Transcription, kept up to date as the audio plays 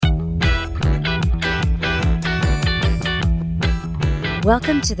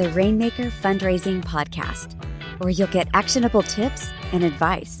Welcome to the Rainmaker Fundraising Podcast, where you'll get actionable tips and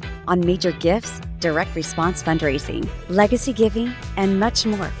advice on major gifts, direct response fundraising, legacy giving, and much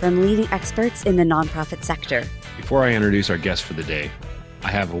more from leading experts in the nonprofit sector. Before I introduce our guest for the day, I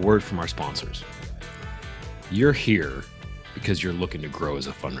have a word from our sponsors. You're here because you're looking to grow as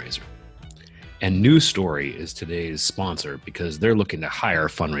a fundraiser. And New Story is today's sponsor because they're looking to hire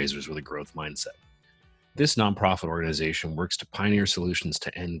fundraisers with a growth mindset. This nonprofit organization works to pioneer solutions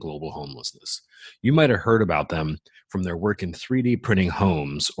to end global homelessness. You might have heard about them from their work in 3D printing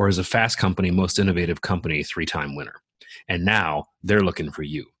homes or as a Fast Company Most Innovative Company 3-time winner. And now they're looking for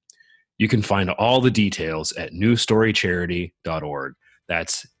you. You can find all the details at newstorycharity.org.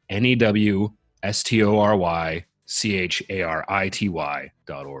 That's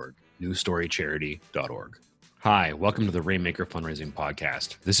newstorycharity.org. newstorycharity.org. Hi, welcome to the Rainmaker Fundraising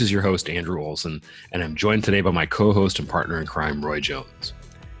Podcast. This is your host, Andrew Olson, and I'm joined today by my co-host and partner in crime, Roy Jones.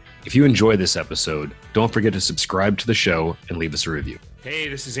 If you enjoy this episode, don't forget to subscribe to the show and leave us a review. Hey,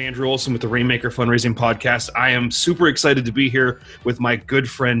 this is Andrew Olson with the Rainmaker Fundraising Podcast. I am super excited to be here with my good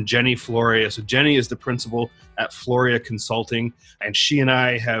friend, Jenny Floria. So Jenny is the principal at Floria Consulting, and she and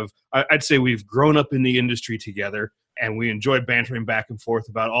I have, I'd say we've grown up in the industry together, and we enjoy bantering back and forth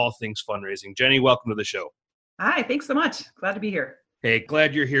about all things fundraising. Jenny, welcome to the show. Hi, thanks so much. Glad to be here. Hey,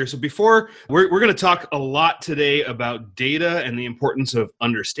 glad you're here. So before, we're going to talk a lot today about data and the importance of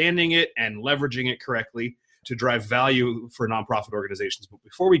understanding it and leveraging it correctly to drive value for nonprofit organizations. But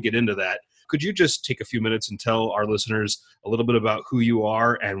before we get into that, could you just take a few minutes and tell our listeners a little bit about who you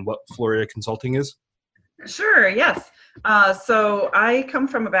are and what Floria Consulting is? Sure, yes. So I come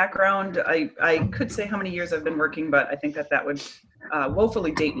from a background, I could say how many years I've been working, but I think that would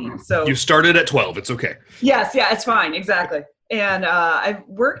woefully date me. So you started at 12, it's okay. Yes, yeah, it's fine, exactly. And I've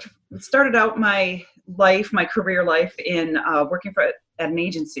started out my career life in working at an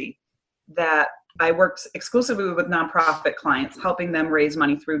agency that I worked exclusively with nonprofit clients, helping them raise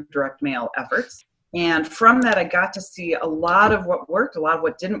money through direct mail efforts. And from that, I got to see a lot of what worked, a lot of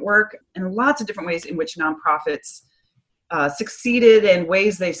what didn't work, and lots of different ways in which nonprofits succeeded and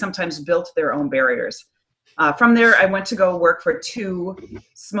ways they sometimes built their own barriers. From there, I went to go work for 2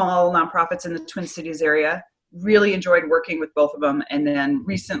 small nonprofits in the Twin Cities area. Really enjoyed working with both of them, and then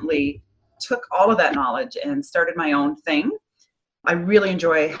recently took all of that knowledge and started my own thing. I really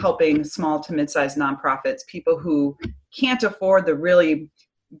enjoy helping small to mid-sized nonprofits, people who can't afford the really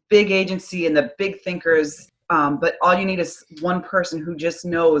big agency and the big thinkers, but all you need is one person who just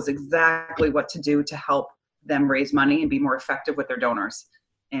knows exactly what to do to help them raise money and be more effective with their donors.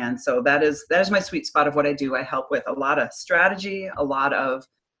 And so that is my sweet spot of what I do. I help with a lot of strategy, a lot of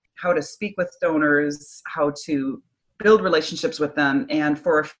how to speak with donors, how to build relationships with them, and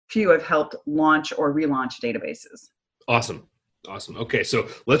for a few, I've helped launch or relaunch databases. Awesome. Okay, so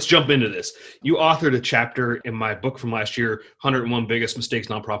let's jump into this. You authored a chapter in my book from last year, 101 Biggest Mistakes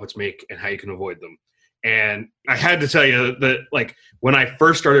Nonprofits Make and How You Can Avoid Them. And I had to tell you that, when I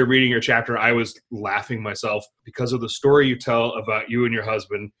first started reading your chapter, I was laughing myself because of the story you tell about you and your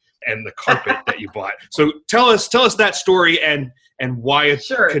husband and the carpet that you bought. So tell us that story and why it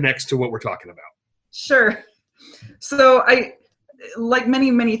connects to what we're talking about. Sure. So I, like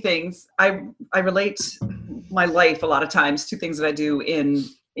many things, I relate my life a lot of times to things that I do in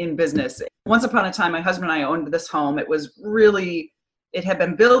business. Once upon a time, my husband and I owned this home. It had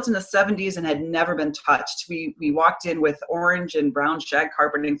been built in the 70s and had never been touched. We walked in with orange and brown shag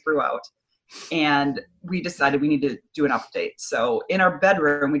carpeting throughout, and we decided we needed to do an update. So in our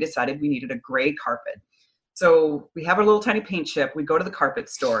bedroom, we decided we needed a gray carpet. So we have a little tiny paint chip. We go to the carpet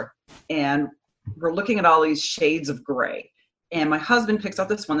store, and we're looking at all these shades of gray. And my husband picks out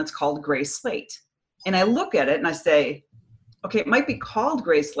this one that's called Gray Slate. And I look at it and I say, okay, it might be called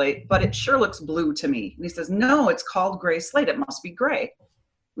Gray Slate, but it sure looks blue to me. And he says, no, it's called Gray Slate. It must be gray.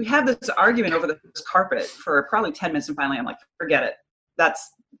 We have this argument over this carpet for probably 10 minutes. And finally, I'm like, forget it. That's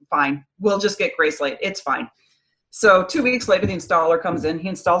fine. We'll just get Gray Slate. It's fine. So 2 weeks later, the installer comes in. He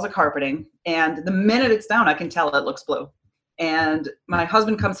installs the carpeting. And the minute it's down, I can tell it looks blue. And my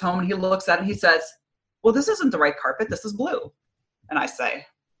husband comes home and he looks at it and he says, well, this isn't the right carpet. This is blue. And I say,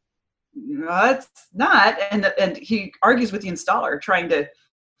 no, it's not. And he argues with the installer, trying to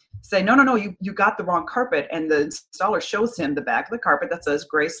say, no, you got the wrong carpet. And the installer shows him the back of the carpet that says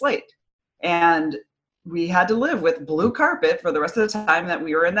Gray Slate. And we had to live with blue carpet for the rest of the time that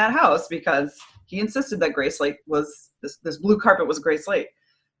we were in that house because he insisted that Gray Slate was, this blue carpet was Gray Slate.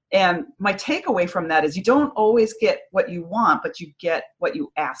 And my takeaway from that is you don't always get what you want, but you get what you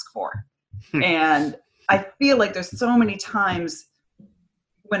ask for. And I feel like there's so many times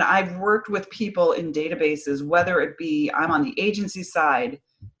when I've worked with people in databases, whether it be I'm on the agency side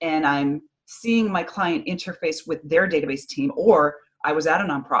and I'm seeing my client interface with their database team, or I was at a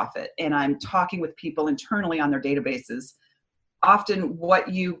nonprofit and I'm talking with people internally on their databases, often what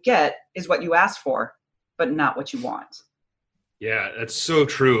you get is what you ask for, but not what you want. Yeah, that's so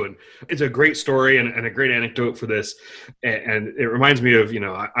true. And it's a great story and a great anecdote for this. And it reminds me of,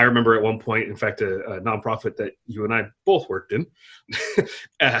 I remember at one point, in fact, a nonprofit that you and I both worked in,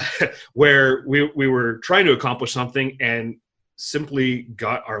 where we were trying to accomplish something and simply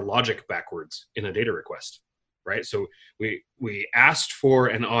got our logic backwards in a data request, right? So we asked for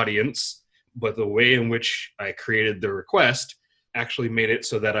an audience, but the way in which I created the request actually made it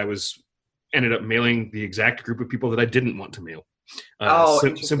so that I ended up mailing the exact group of people that I didn't want to mail.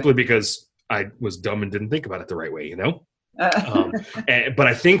 Simply because I was dumb and didn't think about it the right way, but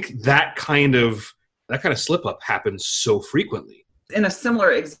I think that kind of slip up happens so frequently. In a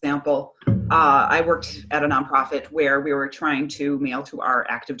similar example, I worked at a nonprofit where we were trying to mail to our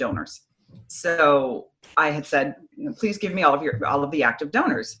active donors. So I had said, please give me all of the active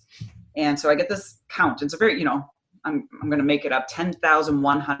donors. And so I get this count. It's a very, I'm going to make it up,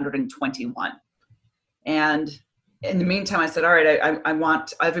 10,121. And in the meantime, I said, all right, I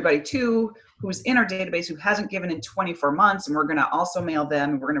want everybody who's in our database who hasn't given in 24 months, and we're going to also mail them,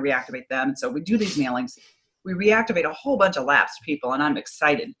 and we're going to reactivate them. And so we do these mailings. We reactivate a whole bunch of lapsed people, and I'm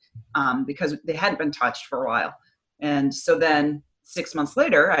excited because they hadn't been touched for a while. And so then 6 months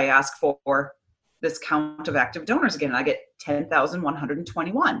later, I ask for this count of active donors again, and I get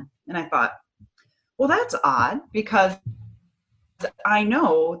 10,121. And I thought, well, that's odd because I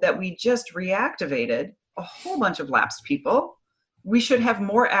know that we just reactivated a whole bunch of lapsed people. We should have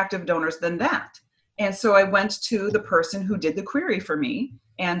more active donors than that. And so I went to the person who did the query for me,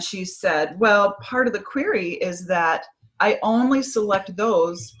 and she said, well, part of the query is that I only select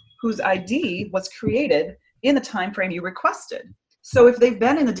those whose ID was created in the time frame you requested. So if they've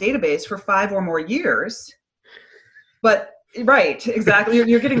been in the database for 5 or more years, but right, exactly,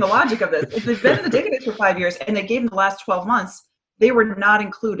 you're getting the logic of this. If they've been in the database for 5 years and they gave them the last 12 months, they were not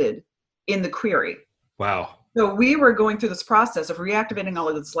included in the query. Wow. So we were going through this process of reactivating all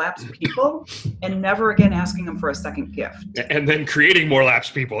of these lapsed people and never again asking them for a second gift. And then creating more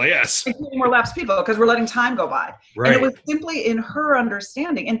lapsed people, yes. And creating more lapsed people because we're letting time go by. Right. And it was simply in her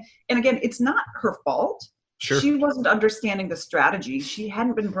understanding. And again, it's not her fault. Sure. She wasn't understanding the strategy. She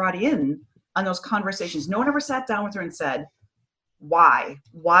hadn't been brought in on those conversations. No one ever sat down with her and said, why?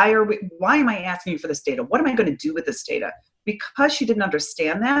 Why am I asking you for this data? What am I going to do with this data? Because she didn't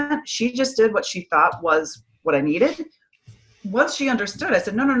understand that, she just did what she thought was what I needed. Once she understood, I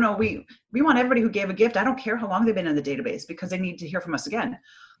said, no, we want everybody who gave a gift. I don't care how long they've been in the database because they need to hear from us again.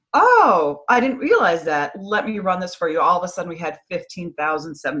 Oh, I didn't realize that. Let me run this for you. All of a sudden we had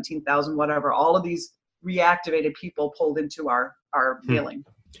 15,000, 17,000, whatever, all of these reactivated people pulled into our mailing.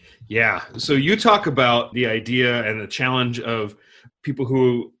 Yeah. So you talk about the idea and the challenge of people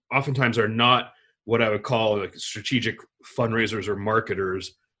who oftentimes are not what I would call like strategic fundraisers or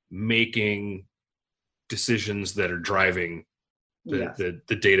marketers making decisions that are driving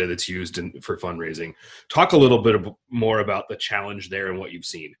the data that's used for fundraising. Talk a little bit more about the challenge there and what you've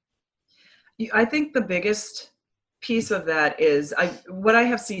seen. I think the biggest piece of that is what I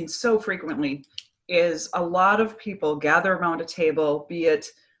have seen so frequently is a lot of people gather around a table, be it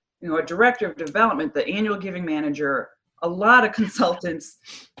a director of development, the annual giving manager, a lot of consultants,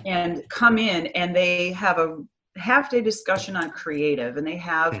 and come in and they have a half-day discussion on creative, and they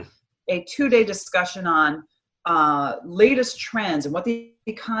have a 2-day discussion on latest trends and what the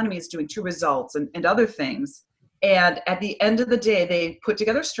economy is doing to results and other things. And at the end of the day, they put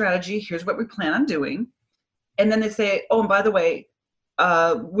together a strategy. Here's what we plan on doing. And then they say, oh, and by the way,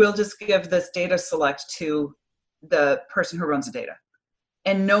 we'll just give this data select to the person who runs the data.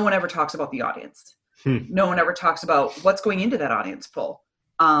 And no one ever talks about the audience. No one ever talks about what's going into that audience pool.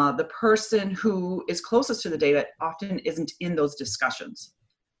 The person who is closest to the data often isn't in those discussions.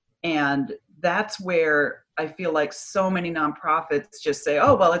 And that's where I feel like so many nonprofits just say,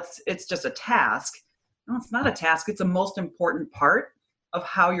 oh, well, it's just a task. No, it's not a task. It's the most important part of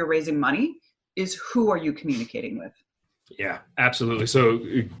how you're raising money is who are you communicating with? Yeah, absolutely. So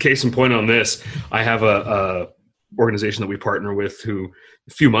case in point on this, I have a organization that we partner with who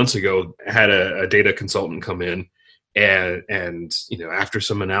a few months ago had a data consultant come in and after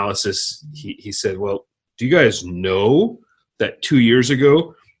some analysis, he said, well, do you guys know that 2 years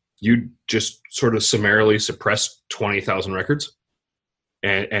ago, you just sort of summarily suppressed 20,000 records?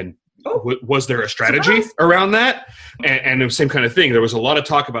 And was there a strategy around that? And the same kind of thing. There was a lot of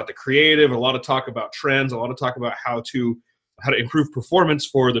talk about the creative, a lot of talk about trends, a lot of talk about how to how to improve performance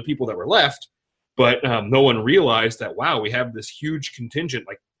for the people that were left. But no one realized that, wow, we have this huge contingent,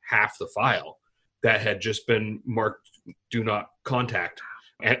 like half the file, that had just been marked do not contact.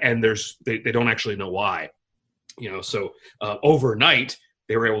 And they don't actually know why. So overnight,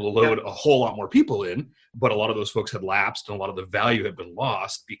 they were able to load a whole lot more people in, but a lot of those folks had lapsed and a lot of the value had been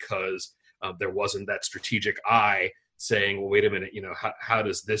lost because there wasn't that strategic eye saying, well, wait a minute, how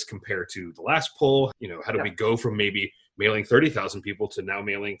does this compare to the last poll? How do we go from maybe mailing 30,000 people to now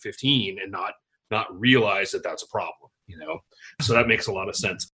mailing 15 and not realize that that's a problem, So that makes a lot of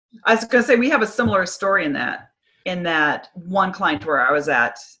sense. I was going to say, we have a similar story in that one client where I was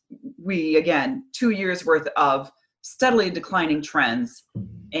at, we, again, 2 years worth of steadily declining trends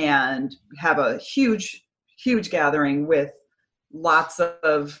and have a huge, huge gathering with lots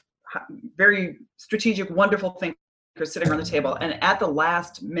of very strategic, wonderful thinkers sitting around the table. And at the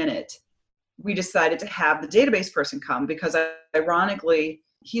last minute, we decided to have the database person come because ironically,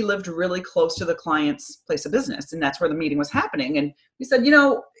 he lived really close to the client's place of business, and that's where the meeting was happening. And we said,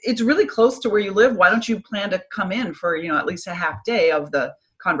 it's really close to where you live. Why don't you plan to come in for, at least a half day of the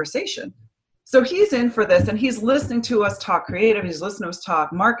conversation? So he's in for this, and he's listening to us talk creative. He's listening to us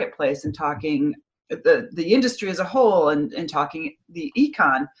talk marketplace and talking the industry as a whole and talking the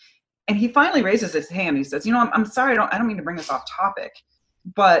econ. And he finally raises his hand. He says, I'm sorry, I don't mean to bring this off topic,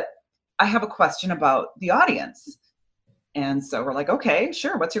 but I have a question about the audience. And so we're like, okay,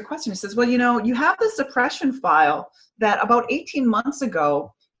 sure. What's your question? He says, well, you have this suppression file that about 18 months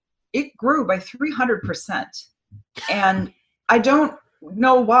ago, it grew by 300%. And I don't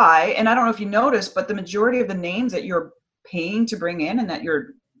know why. And I don't know if you noticed, but the majority of the names that you're paying to bring in and that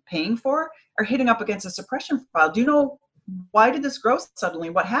you're paying for are hitting up against a suppression file. Do you know why did this grow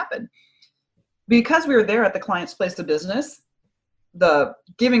suddenly? What happened? Because we were there at the client's place of business, the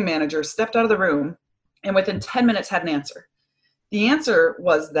giving manager stepped out of the room and within 10 minutes had an answer. The answer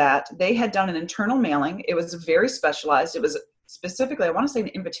was that they had done an internal mailing. It was very specialized. It was specifically, I want to say, an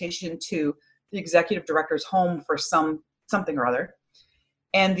invitation to the executive director's home for something or other.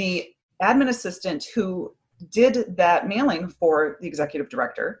 And the admin assistant who did that mailing for the executive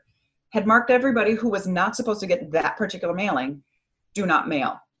director had marked everybody who was not supposed to get that particular mailing, do not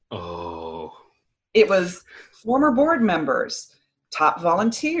mail. Oh. It was former board members, top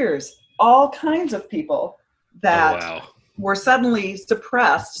volunteers, all kinds of people that were suddenly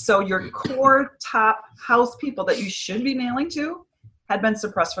suppressed. So your core top house people that you should be mailing to had been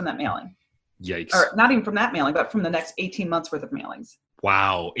suppressed from that mailing. Yikes. Or not even from that mailing, but from the next 18 months worth of mailings.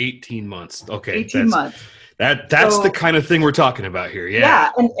 Wow, 18 months. Okay. 18 months. That's the kind of thing we're talking about here.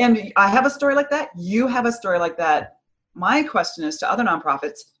 Yeah. Yeah. And I have a story like that. You have a story like that. My question is to other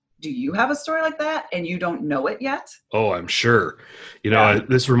nonprofits, do you have a story like that and you don't know it yet? Oh, I'm sure.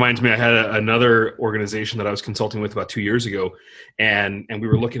 This reminds me, I had another organization that I was consulting with about 2 years ago, and we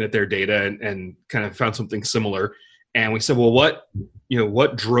were looking at their data and kind of found something similar. And we said, well,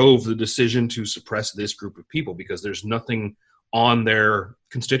 what drove the decision to suppress this group of people? Because there's nothing on their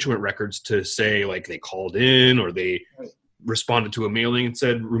constituent records to say like they called in or they responded to a mailing and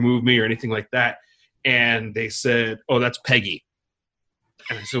said, remove me or anything like that. And they said, oh, that's Peggy.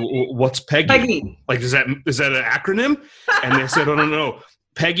 And I said, well, what's Peggy? Peggy. Like, is that an acronym? And they said, oh, no.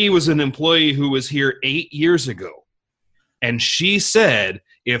 Peggy was an employee who was here 8 years ago. And she said,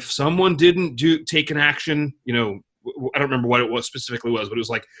 if someone didn't take an action, I don't remember what it was specifically was, but it was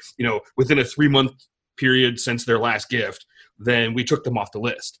like, within a 3-month period since their last gift, then we took them off the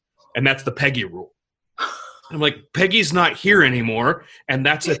list. And that's the Peggy rule. I'm like, Peggy's not here anymore. And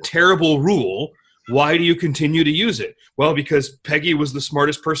that's a terrible rule. Why do you continue to use it? Well, because Peggy was the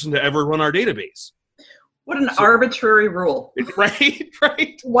smartest person to ever run our database. What an arbitrary rule.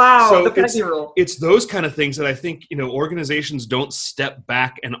 Right. Wow, so the Peggy rule. It's those kind of things that I think, organizations don't step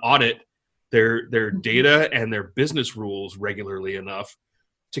back and audit their data and their business rules regularly enough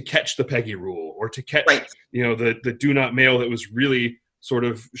to catch the Peggy rule or to catch, the do not mail that was really sort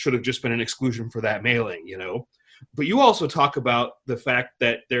of should have just been an exclusion for that mailing, But you also talk about the fact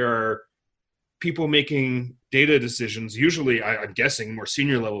that there are people making data decisions, usually I'm guessing more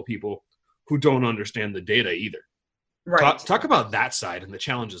senior level people who don't understand the data either. Right. Talk about that side and the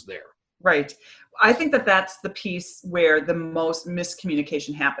challenges there. Right. I think that that's the piece where the most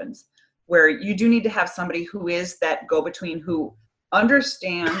miscommunication happens, where you do need to have somebody who is that go-between, who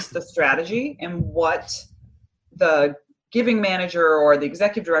understands the strategy and what the giving manager or the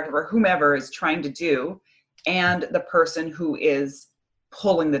executive director or whomever is trying to do, and the person who is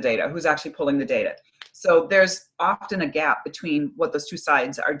pulling the data, who's actually pulling the data. So there's often a gap between what those two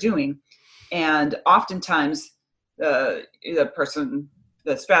sides are doing. And oftentimes the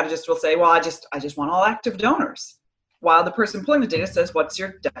strategist will say, well, I just want all active donors. while the person pulling the data says, what's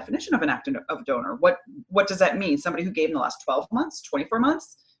your definition of an active donor? What does that mean? Somebody who gave in the last 12 months, 24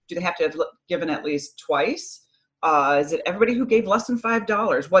 months? Do they have to have given at least twice? Is it everybody who gave less than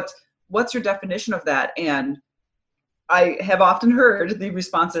 $5? What's your definition of that? And I have often heard the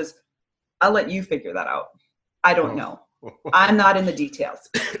responses, I'll let you figure that out. I don't know. I'm not in the details.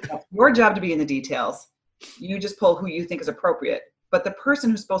 It's your job to be in the details. You just pull who you think is appropriate. But the person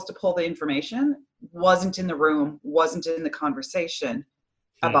who's supposed to pull the information wasn't in the room, wasn't in the conversation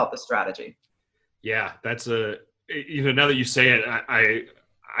about the strategy. Yeah, that's now that you say it,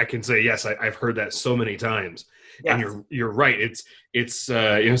 I can say, yes, I've heard that so many times. Yes. And you're right. It's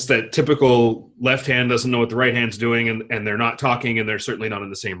that typical left hand doesn't know what the right hand's doing, and they're not talking, and they're certainly not in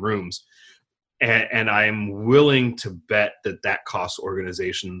the same rooms. And I'm willing to bet that costs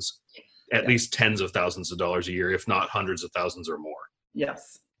organizations at least tens of thousands of dollars a year, if not hundreds of thousands or more.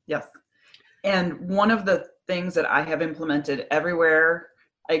 Yes. And one of the things that I have implemented everywhere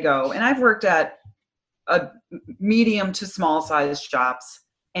I go, and I've worked at a medium to small size shops,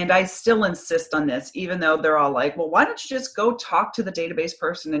 and I still insist on this, even though they're all like, well, why don't you just go talk to the database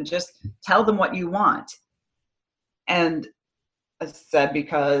person and just tell them what you want? And I said,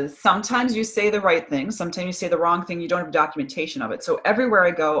 because sometimes you say the right thing, sometimes you say the wrong thing, you don't have documentation of it. So everywhere I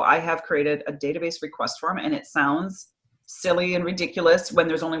go, I have created a database request form, and it sounds silly and ridiculous when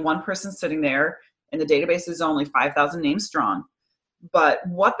there's only one person sitting there and the database is only 5,000 names strong. But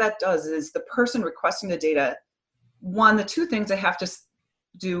what that does is the person requesting the data, the two things I have to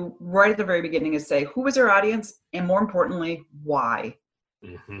do right at the very beginning is say, who is our audience? And more importantly, why?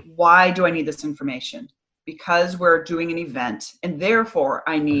 Mm-hmm. Why do I need this information? Because we're doing an event, and therefore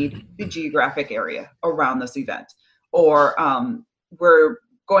I need the geographic area around this event. Or we're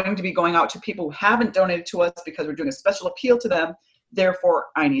going to be going out to people who haven't donated to us because we're doing a special appeal to them. Therefore,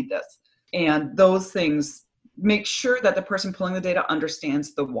 I need this. And those things make sure that the person pulling the data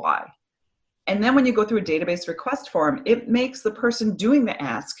understands the why. And then when you go through a database request form, it makes the person doing the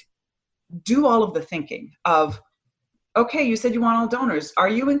ask do all of the thinking of, okay, you said you want all donors. Are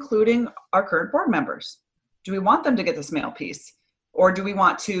you including our current board members? Do we want them to get this mail piece? Or do we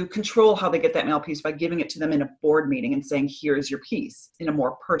want to control how they get that mail piece by giving it to them in a board meeting and saying, here's your piece in a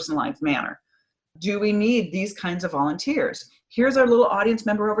more personalized manner? Do we need these kinds of volunteers? Here's our little audience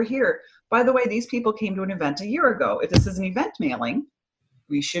member over here. By the way, these people came to an event a year ago. If this is an event mailing,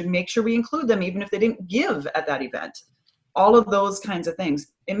 we should make sure we include them even if they didn't give at that event. All of those kinds of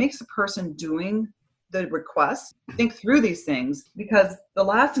things. It makes the person doing the request think through these things, because the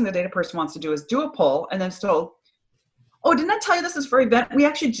last thing the data person wants to do is do a poll and then still, oh, didn't I tell you this is for event? We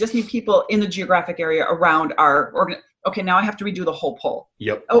actually just need people in the geographic area around our okay, now I have to redo the whole poll.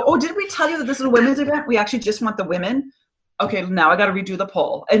 Yep. Oh, did we tell you that this is a women's event? We actually just want the women. Okay, now I got to redo the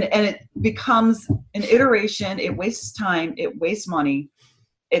poll. And it becomes an iteration. It wastes time. It wastes money.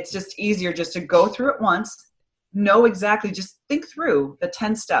 It's just easier just to go through it once, know exactly, just think through the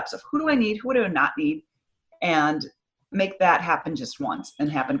 10 steps of who do I need, who do I not need, and make that happen just once and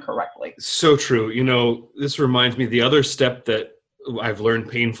happen correctly. So true. This reminds me, the other step that I've learned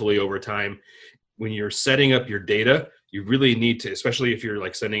painfully over time, when you're setting up your data, you really need to, especially if you're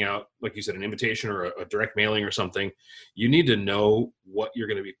like sending out, like you said, an invitation or a direct mailing or something, you need to know what you're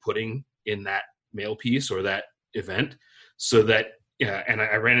going to be putting in that mail piece or that event, so that, and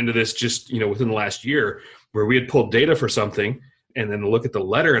I ran into this just, within the last year, where we had pulled data for something and then look at the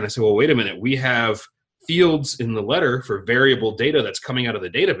letter and I said, well, wait a minute, we have fields in the letter for variable data that's coming out of the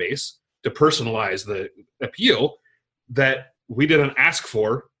database to personalize the appeal that we didn't ask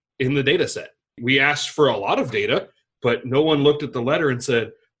for in the data set. We asked for a lot of data, but no one looked at the letter and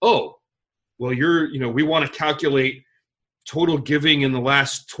said, oh, well, we want to calculate total giving in the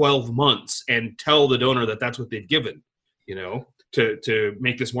last 12 months and tell the donor that that's what they've given, to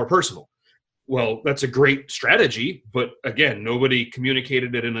make this more personal. Well, that's a great strategy, but again, nobody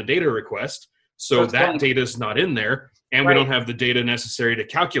communicated it in a data request. So that data is not in there, and we don't have the data necessary to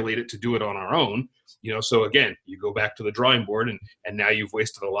calculate it to do it on our own. So again, you go back to the drawing board, and now you've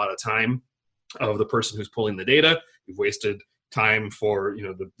wasted a lot of time of the person who's pulling the data. You've wasted time for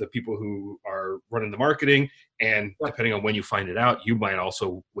the people who are running the marketing, and depending on when you find it out, you might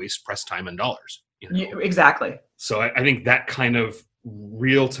also waste press time and dollars. Exactly. So I think that kind of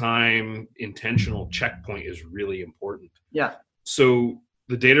real-time intentional checkpoint is really important. Yeah. So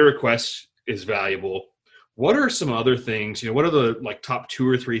the data request is valuable. What are some other things, what are the top 2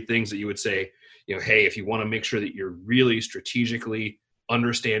 or 3 things that you would say, hey, if you want to make sure that you're really strategically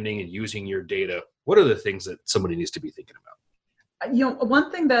understanding and using your data, what are the things that somebody needs to be thinking about?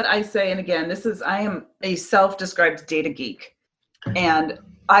 One thing that I say, and again, I am a self-described data geek, and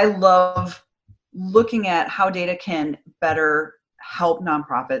I love looking at how data can better help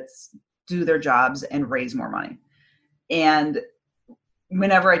nonprofits do their jobs and raise more money. And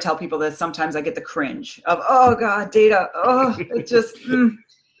whenever I tell people this, sometimes I get the cringe of, oh God, data, oh, it just,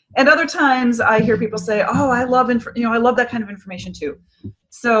 And other times I hear people say, oh, I love that kind of information too.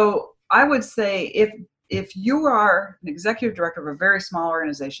 So I would say if you are an executive director of a very small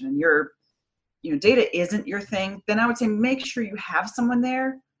organization and data isn't your thing, then I would say make sure you have someone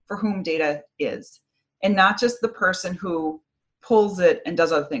there for whom data is, and not just the person who pulls it and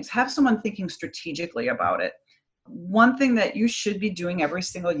does other things. Have someone thinking strategically about it. One thing that you should be doing every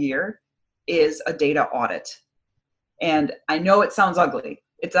single year is a data audit. And I know it sounds ugly.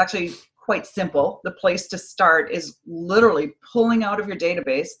 It's actually quite simple. The place to start is literally pulling out of your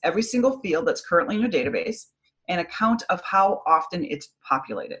database every single field that's currently in your database and a count of how often it's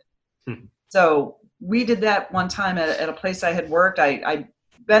populated. So we did that one time at a place I had worked. I'd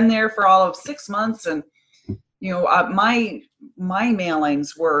been there for all of 6 months, and my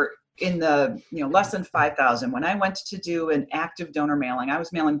mailings were in the less than 5,000. When I went to do an active donor mailing, I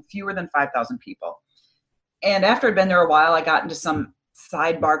was mailing fewer than 5,000 people. And after I'd been there a while, I got into some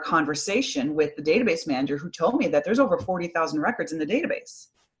sidebar conversation with the database manager, who told me that there's over 40,000 records in the database.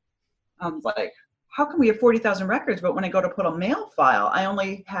 I was like, how can we have 40,000 records, but when I go to put a mail file,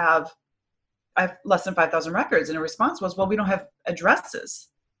 I have less than 5,000 records? And the response was, well, we don't have addresses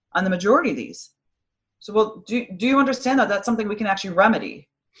on the majority of these. So, well, do you understand that that's something we can actually remedy?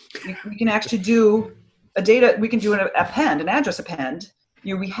 We can actually do we can do an address append.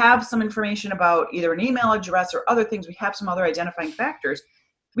 We have some information about either an email address or other things. We have some other identifying factors.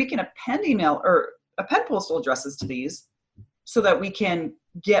 We can append email or append postal addresses to these so that we can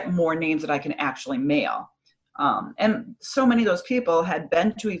get more names that I can actually mail. And so many of those people had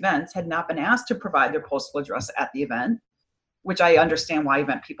been to events, had not been asked to provide their postal address at the event, which I understand why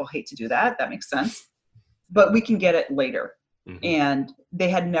event people hate to do that. That makes sense. But we can get it later. Mm-hmm. And they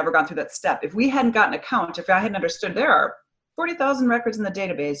had never gone through that step. If we hadn't gotten a count, if I hadn't understood there are 40,000 records in the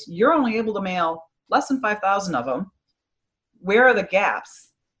database, you're only able to mail less than 5,000 of them. Where are the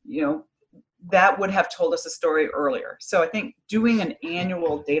gaps? That would have told us a story earlier. So I think doing an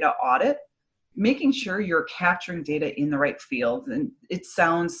annual data audit, making sure you're capturing data in the right field, and it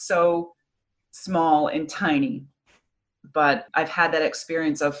sounds so small and tiny, but I've had that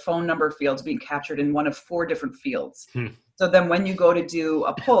experience of phone number fields being captured in one of 4 different fields. So then when you go to do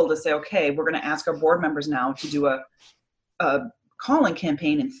a poll to say, okay, we're going to ask our board members now to do a calling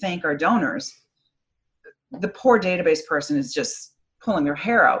campaign and thank our donors, the poor database person is just pulling their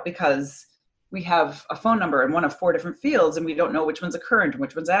hair out because we have a phone number in one of 4 different fields and we don't know which one's a current and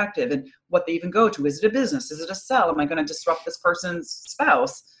which one's active and what they even go to. Is it a business? Is it a cell? Am I going to disrupt this person's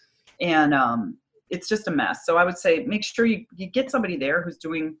spouse? And it's just a mess. So I would say make sure you get somebody there who's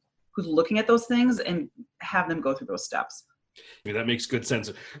looking at those things and have them go through those steps. I mean, that makes good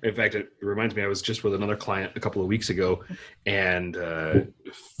sense. In fact, it reminds me, I was just with another client a couple of weeks ago, and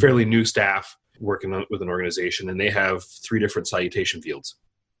fairly new staff working with an organization, and they have 3 different salutation fields.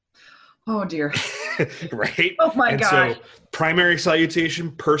 Oh, dear. Right? Oh, my gosh. So primary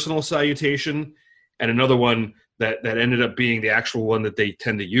salutation, personal salutation, and another one that ended up being the actual one that they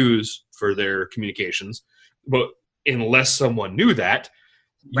tend to use for their communications. But unless someone knew that,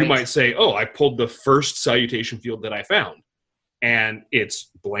 you might say, oh, I pulled the first salutation field that I found. And it's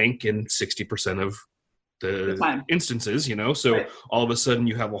blank in 60% of the instances, So all of a sudden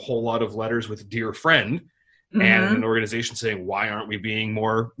you have a whole lot of letters with dear friend, mm-hmm. and an organization saying, why aren't we being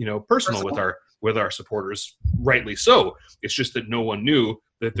more, personal with our supporters? Rightly so. It's just that no one knew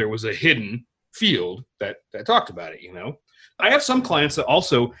that there was a hidden field that talked about it, I have some clients that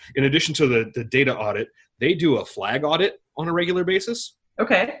also, in addition to the data audit, they do a flag audit on a regular basis.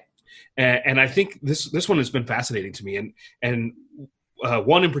 Okay. And I think this one has been fascinating to me, and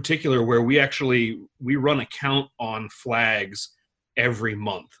one in particular where we run a count on flags every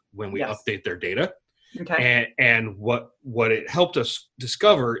month when we update their data. Okay. And what it helped us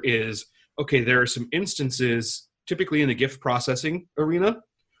discover is, okay, there are some instances, typically in the gift processing arena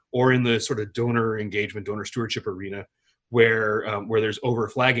or in the sort of donor engagement, donor stewardship arena, where there's over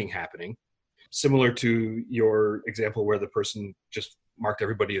flagging happening, similar to your example where the person just marked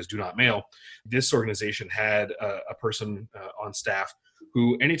everybody as do not mail. This organization had a person on staff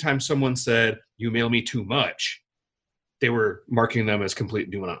who, anytime someone said, you mail me too much, they were marking them as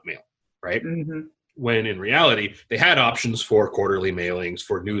complete do not mail, right? Mm-hmm. When in reality, they had options for quarterly mailings,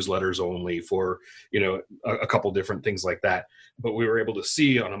 for newsletters only, for, a couple different things like that. But we were able to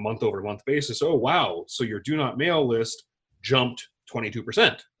see on a month-over-month basis, oh, wow, so your do not mail list jumped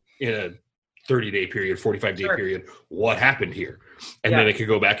 22% in a 30-day period, 45-day Sure. period, what happened here? And Yeah. then it could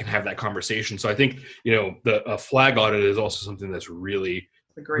go back and have that conversation. So I think, a flag audit is also something that's really,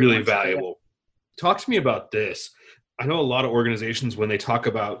 A great really one, too, yeah. valuable. Talk to me about this. I know a lot of organizations, when they talk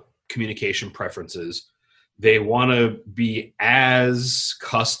about communication preferences, they want to be as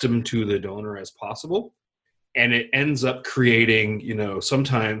custom to the donor as possible. And it ends up creating,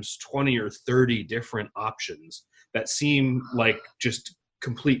 sometimes 20 or 30 different options that seem like just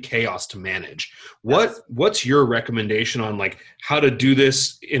complete chaos to manage. What's your recommendation on like how to do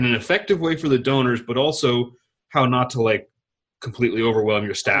this in an effective way for the donors, but also how not to like completely overwhelm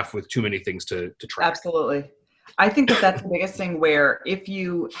your staff with too many things to track? Absolutely. I think that's the biggest thing, where if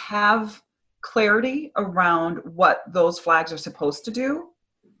you have clarity around what those flags are supposed to do,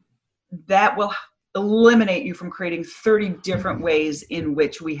 that will eliminate you from creating 30 different ways in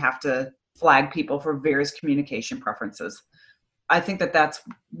which we have to flag people for various communication preferences. I think that's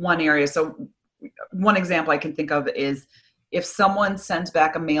one area. So one example I can think of is if someone sends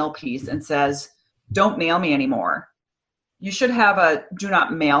back a mail piece and says, "Don't mail me anymore," you should have a do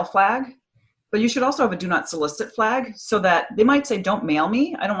not mail flag, but you should also have a do not solicit flag, so that they might say, "Don't mail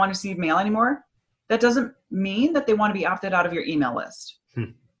me. I don't want to receive mail anymore." That doesn't mean that they want to be opted out of your email list.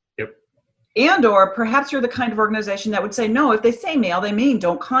 Yep. And or perhaps you're the kind of organization that would say, no, if they say mail, they mean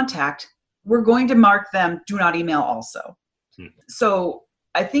don't contact. We're going to mark them do not email also. So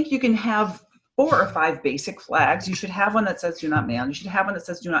I think you can have 4 or 5 basic flags. You should have one that says do not mail. You should have one that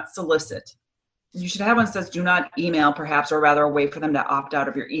says do not solicit. You should have one that says do not email, perhaps, or rather a way for them to opt out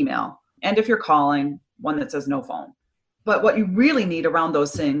of your email. And if you're calling, one that says no phone. But what you really need around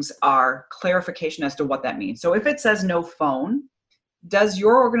those things are clarification as to what that means. So if it says no phone, does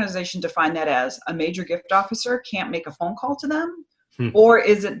your organization define that as a major gift officer can't make a phone call to them? Or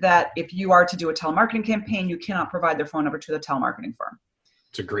is it that if you are to do a telemarketing campaign, you cannot provide their phone number to the telemarketing firm?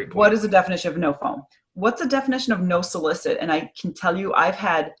 It's a great point. What is the definition of no phone? What's the definition of no solicit? And I can tell you, I've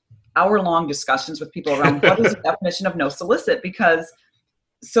had hour-long discussions with people around what is the definition of no solicit, because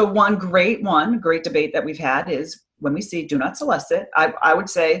one great debate that we've had is when we see do not solicit, I would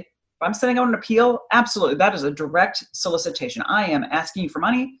say, if I'm sending out an appeal, absolutely, that is a direct solicitation. I am asking you for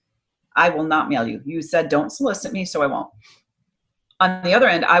money. I will not mail you. You said don't solicit me, so I won't. On the other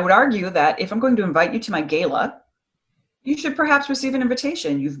end, I would argue that if I'm going to invite you to my gala, you should perhaps receive an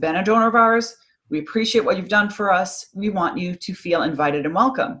invitation. You've been a donor of ours. We appreciate what you've done for us. We want you to feel invited and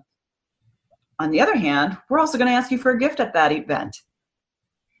welcome. On the other hand, we're also going to ask you for a gift at that event.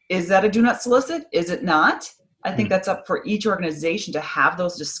 Is that a do not solicit? Is it not? I think that's up for each organization to have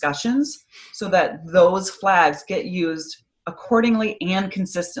those discussions so that those flags get used accordingly and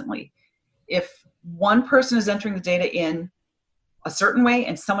consistently. If one person is entering the data in a certain way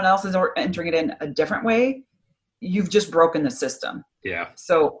and someone else is entering it in a different way, you've just broken the system. Yeah.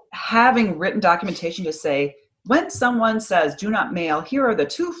 So having written documentation to say, when someone says do not mail, here are the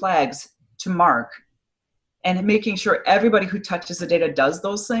 2 flags to mark, and making sure everybody who touches the data does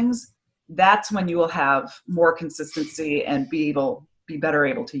those things, that's when you will have more consistency and be better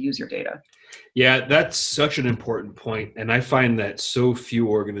able to use your data. Yeah, that's such an important point. And I find that so few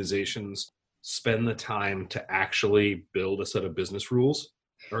organizations spend the time to actually build a set of business rules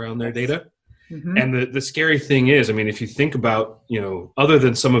around their data. Mm-hmm. And the scary thing is, I mean, if you think about, other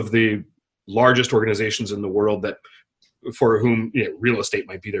than some of the largest organizations in the world that for whom real estate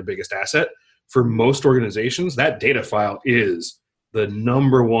might be their biggest asset, for most organizations, that data file is the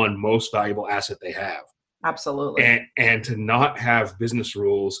number one most valuable asset they have. Absolutely. And to not have business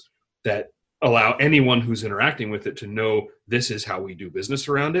rules that allow anyone who's interacting with it to know this is how we do business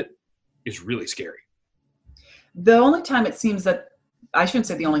around it is really scary. The only time it seems that, I shouldn't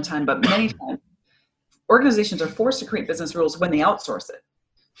say the only time, but many times, organizations are forced to create business rules when they outsource it.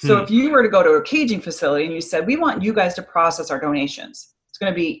 So if you were to go to a caging facility and you said, we want you guys to process our donations, it's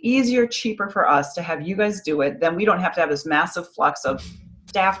going to be easier, cheaper for us to have you guys do it. Then we don't have to have this massive flux of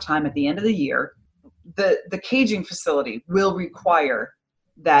staff time at the end of the year. The caging facility will require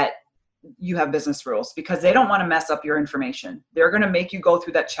that you have business rules because they don't want to mess up your information. They're going to make you go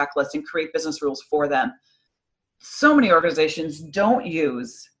through that checklist and create business rules for them. So many organizations don't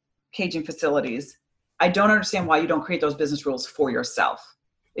use caging facilities. I don't understand why you don't create those business rules for yourself.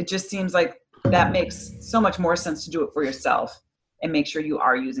 It just seems like that makes so much more sense to do it for yourself and make sure you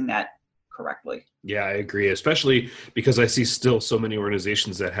are using that correctly. Yeah, I agree, especially because I see still so many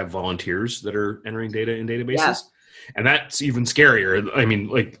organizations that have volunteers that are entering data in databases. Yeah. And that's even scarier. I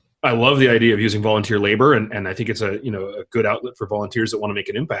mean, I love the idea of using volunteer labor, and I think it's a good outlet for volunteers that want to make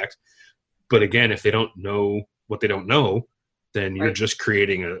an impact. But again, if they don't know what they don't know, then you're just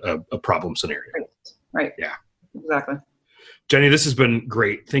creating a problem scenario. Right. Yeah. Exactly. Jenny, this has been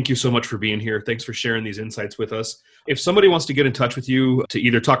great. Thank you so much for being here. Thanks for sharing these insights with us. If somebody wants to get in touch with you to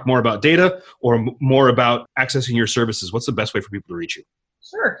either talk more about data or more about accessing your services, what's the best way for people to reach you?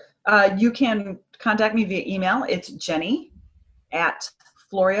 Sure. You can contact me via email. It's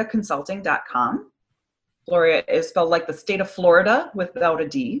jenny@floriaconsulting.com. Floria is spelled like the state of Florida without a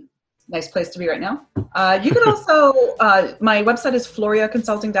D. Nice place to be right now. You can also, my website is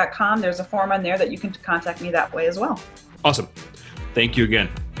floriaconsulting.com. There's a form on there that you can contact me that way as well. Awesome. Thank you again.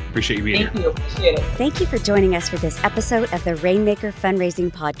 Appreciate you being here. Thank you. Appreciate it. Thank you for joining us for this episode of the Rainmaker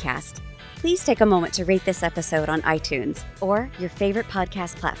Fundraising Podcast. Please take a moment to rate this episode on iTunes or your favorite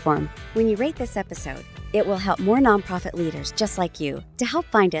podcast platform. When you rate this episode, it will help more nonprofit leaders just like you to help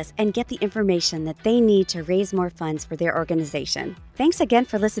find us and get the information that they need to raise more funds for their organization. Thanks again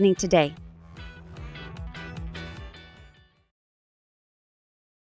for listening today.